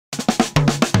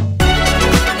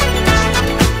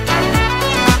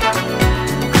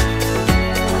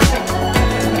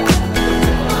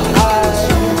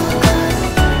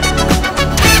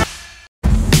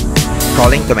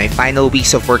Falling to my final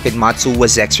weeks of work in Matsu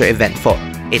was extra eventful.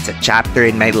 It's a chapter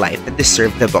in my life that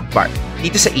deserved the bookmark.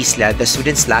 Dito sa isla, the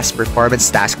students' last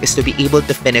performance task is to be able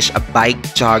to finish a bike,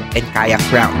 jog, and kayak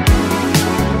round.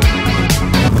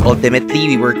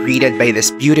 Ultimately, we were greeted by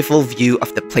this beautiful view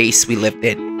of the place we lived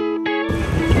in.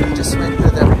 We just went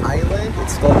to the island.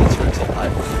 It's called Turtle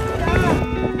Island.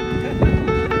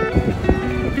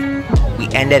 We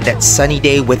ended that sunny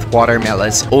day with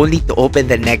watermelons, only to open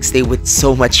the next day with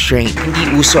so much rain.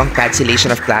 Hindi uso ang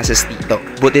cancellation of classes dito.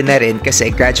 Buti na rin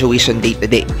kasi graduation day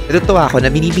today. Natutuwa ako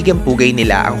na binibigyan pugay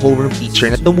nila ang homeroom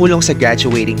teacher na tumulong sa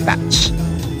graduating batch.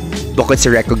 Bukod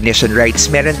sa recognition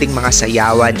rights, meron ding mga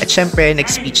sayawan at syempre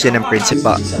nag-speech din ng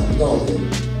principal.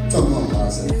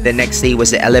 The next day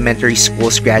was the elementary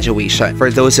school's graduation.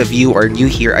 For those of you who are new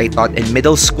here, I taught in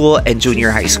middle school and junior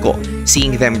high school.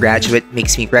 Seeing them graduate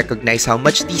makes me recognize how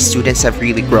much these students have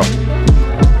really grown.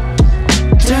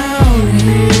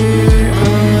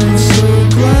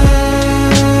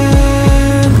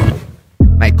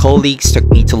 My colleagues took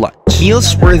me to lunch.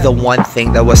 Meals were the one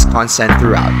thing that was constant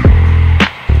throughout.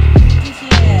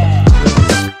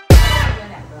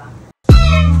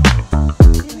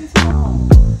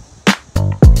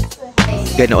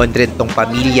 Ganoon rin tong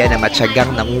pamilya na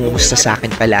matyagang nangungumusta sa akin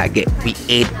palagi. We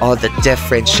ate all the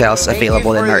different shells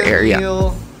available in our area.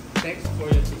 Thanks for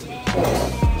your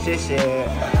Xie.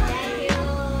 It's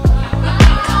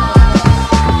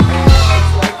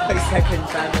like my second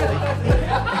family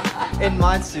in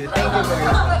Matsu. Thank you very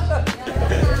much.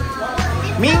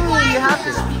 Mimi, you have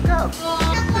to speak up.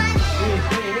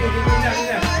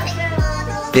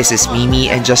 This is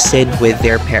Mimi and Justin with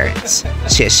their parents.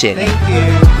 Xie. Thank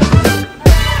you.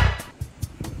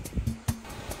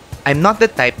 I'm not the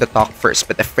type to talk first,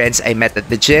 but the friends I met at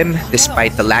the gym,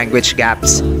 despite the language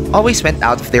gaps, always went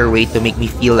out of their way to make me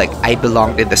feel like I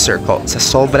belonged in the circle. Sa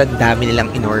sobrang dami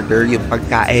nilang in-order, yung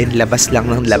pagkain, labas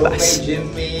lang ng labas. So my gym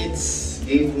mates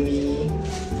gave me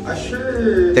a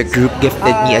shirt. The group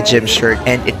gifted me a gym shirt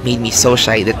and it made me so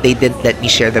shy that they didn't let me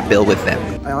share the bill with them.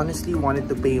 I honestly wanted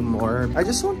to pay more. I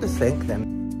just want to thank them.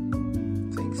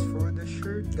 Thanks for the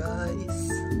shirt, guys.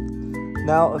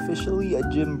 Now officially a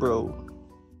gym bro.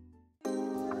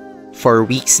 For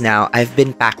weeks now, I've been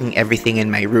packing everything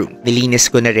in my room. Nilinis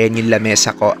ko na rin yung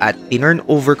lamesa ko at tinurn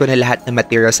over ko na lahat ng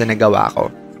materials na nagawa ko.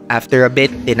 After a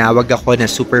bit, tinawag ako ng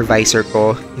supervisor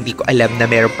ko. Hindi ko alam na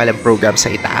meron palang program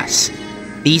sa itaas.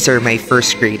 These are my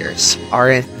first graders.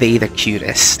 Aren't they the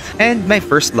cutest? And my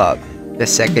first love, the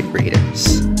second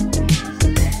graders.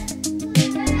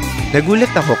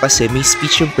 Nagulat ako kasi may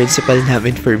speech yung principal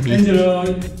namin for me. Angelo,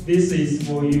 this is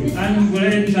for you. I'm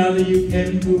glad that you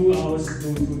came to our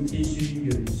school to teach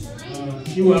English.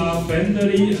 You are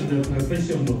friendly and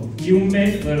professional. You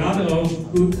made a lot of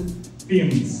good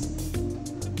films.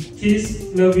 Kids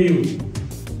love you.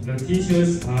 The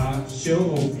teachers are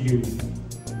sure of you.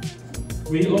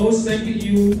 We all thank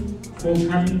you for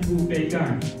coming to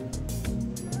Beijing.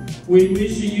 We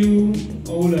wish you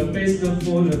all the best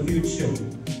for the future.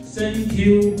 Thank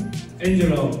you,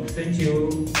 Angelo. Thank you.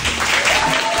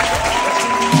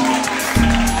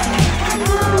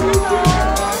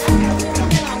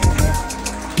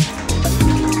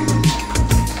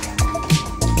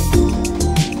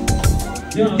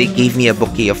 They gave me a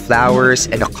bouquet of flowers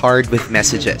and a card with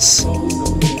messages. I'm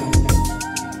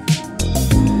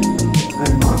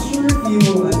not sure if you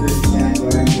will understand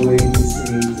what I'm going to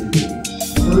say today.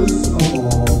 First of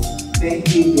all,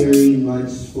 thank you very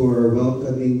much for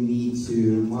welcoming me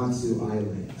to Matsu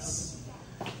Islands.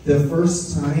 The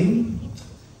first time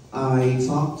I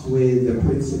talked with the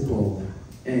principal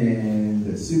and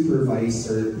the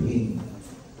supervisor Ping,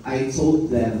 I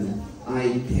told them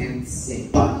I can't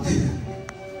sing, but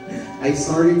I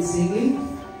started singing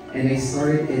and I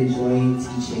started enjoying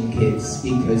teaching kids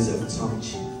because of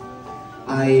Tongchi.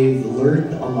 I've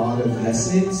learned a lot of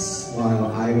lessons while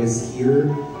I was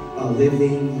here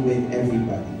living with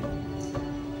everybody.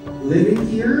 Living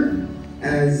here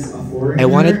as a foreigner, I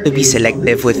wanted to be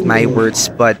selective with my words,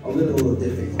 but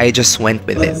I just went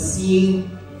with it. Seeing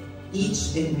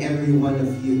each and every one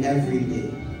of you every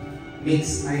day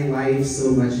makes my life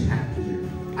so much happier.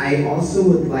 I also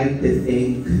would like to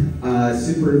thank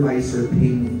Supervisor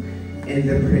Ping and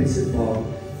the principal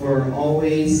for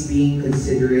always being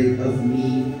considerate of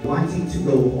me wanting to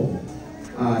go home.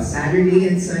 Saturday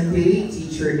and Sunday,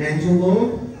 Teacher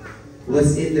Angelo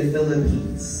was in the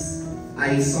Philippines.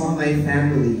 I saw my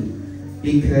family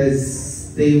because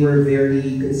they were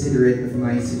very considerate of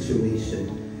my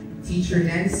situation. Teacher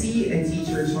Nancy and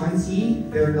Teacher Chauncey,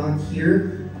 they're not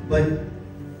here, but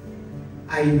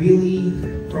I really,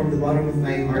 from the bottom of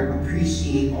my heart,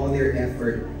 appreciate all their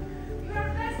effort.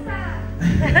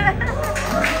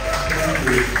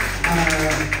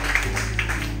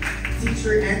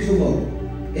 Teacher Angelo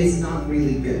is not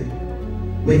really good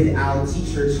without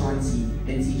Teacher Chauncey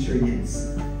and Teacher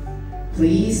Nancy.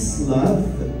 Please love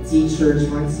Teacher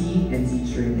Chauncey and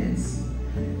Teacher Nancy.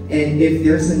 And if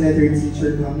there's another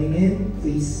teacher coming in,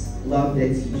 please love that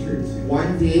teacher too.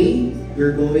 One day,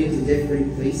 you're going to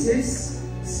different places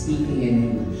speaking in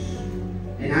English.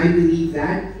 And I believe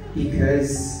that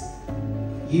because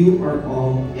you are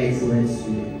all excellent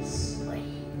students.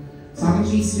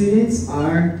 Songji students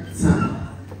are top.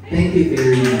 Thank you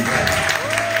very much.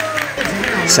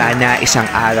 Sana isang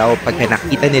araw pagka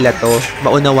nakita nila to,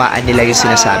 maunawaan nila yung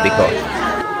sinasabi ko.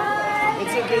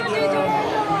 It's a video.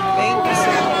 Thank you so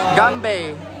much. Gambe.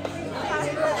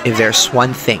 If there's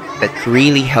one thing that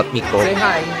really helped me cope, Say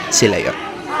hi. sila yun.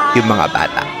 Yung mga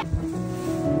bata.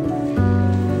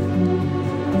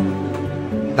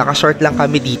 Nakashort lang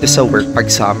kami dito sa work pag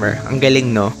summer. Ang galing,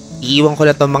 no? Iiwan ko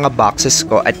na tong mga boxes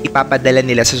ko at ipapadala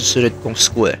nila sa susunod kong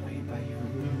school.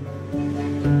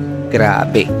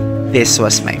 Grabe. This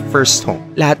was my first home.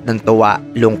 Lahat ng tuwa,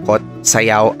 lungkot,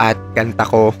 sayaw at kanta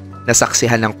ko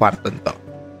nasaksihan ng kwarton to.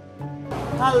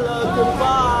 Hello,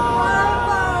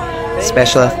 goodbye.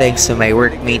 Special thanks to my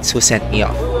workmates who sent me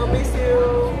off. We will miss you.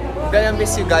 Gonna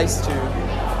miss you guys too.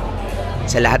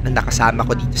 Sa lahat ng nakasama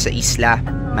ko dito sa isla,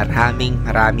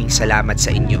 maraming salamat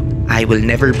sa inyo. I will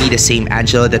never be the same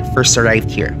Angelo that first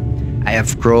arrived here. I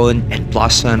have grown and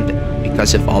blossomed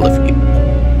because of all of you.